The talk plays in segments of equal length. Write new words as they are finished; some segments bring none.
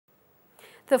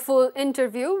The full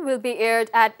interview will be aired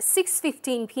at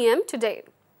 6:15 p.m. today.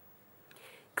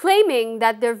 Claiming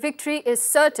that their victory is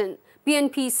certain,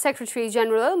 BNP Secretary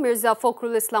General Mirza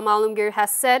Fakhrul Islam Alamgir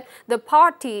has said the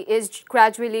party is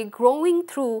gradually growing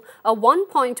through a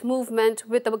one-point movement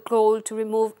with a goal to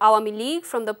remove Awami League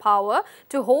from the power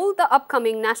to hold the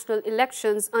upcoming national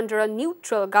elections under a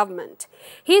neutral government.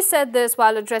 He said this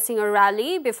while addressing a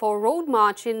rally before road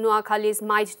march in Noakhali's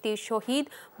mighty Shohid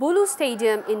Bulu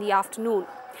Stadium in the afternoon.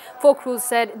 Fakhrul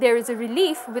said there is a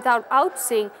relief without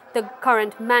ousting the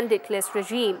current mandateless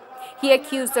regime. He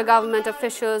accused the government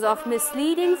officials of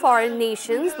misleading foreign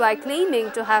nations by claiming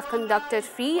to have conducted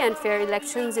free and fair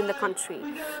elections in the country.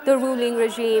 The ruling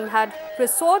regime had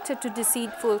resorted to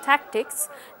deceitful tactics,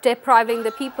 depriving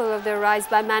the people of their rights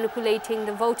by manipulating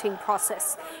the voting process.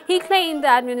 He claimed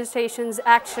the administration's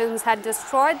actions had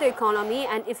destroyed the economy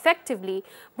and effectively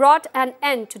brought an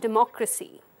end to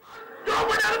democracy.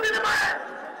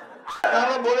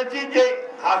 আমরা বলেছি যে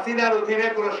হাসিনার অধীনে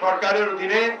কোন সরকারের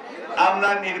অধীনে আমরা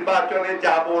নির্বাচনে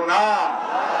যাব না,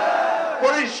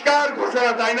 পরিষ্কার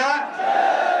ঘোষণা, তাই না?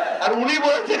 আর উনি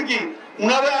বলেছেন কি,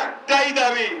 উনার একটাই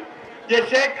দাবি যে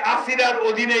শেখ হাসিনার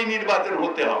অধীনেই নির্বাচন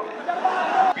হতে হবে।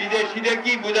 বিদেশিদের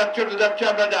কি বোঝাচ্ছে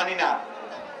আমরা জানি না,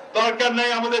 দরকার নাই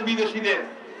আমাদের বিদেশিদের।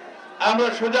 আমরা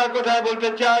সোজা কথায় বলতে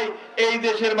চাই, এই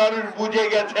দেশের মানুষ বুঝে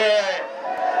গেছে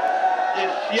যে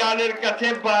শিয়ালের কাছে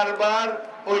বারবার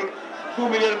ওই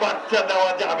কুমিরের বাচ্চা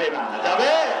দেওয়া যাবে না,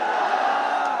 যাবে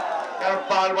কারণ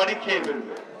বারবারই খেয়ে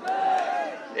ফেলবে।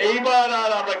 এইবার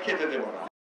আর আমরা খেতে দেব না।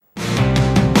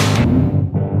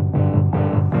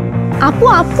 আপু,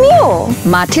 আপনিও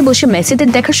মাঠে বসে মেসিদের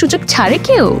দেখার সুযোগ ছাড়ে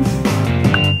কেউ?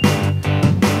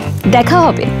 দেখা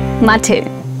হবে মাঠে।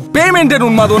 পেমেন্টের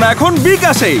উন্মাদনা এখন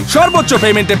বিকাশে। সর্বোচ্চ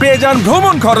পেমেন্টে পেয়ে যান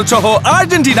ভ্রমণ খরচ সহ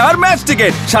আর্জেন্টিনার ম্যাচ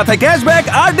টিকিট, সাথে ক্যাশব্যাক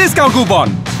আর ডিসকাউন্ট কুপন।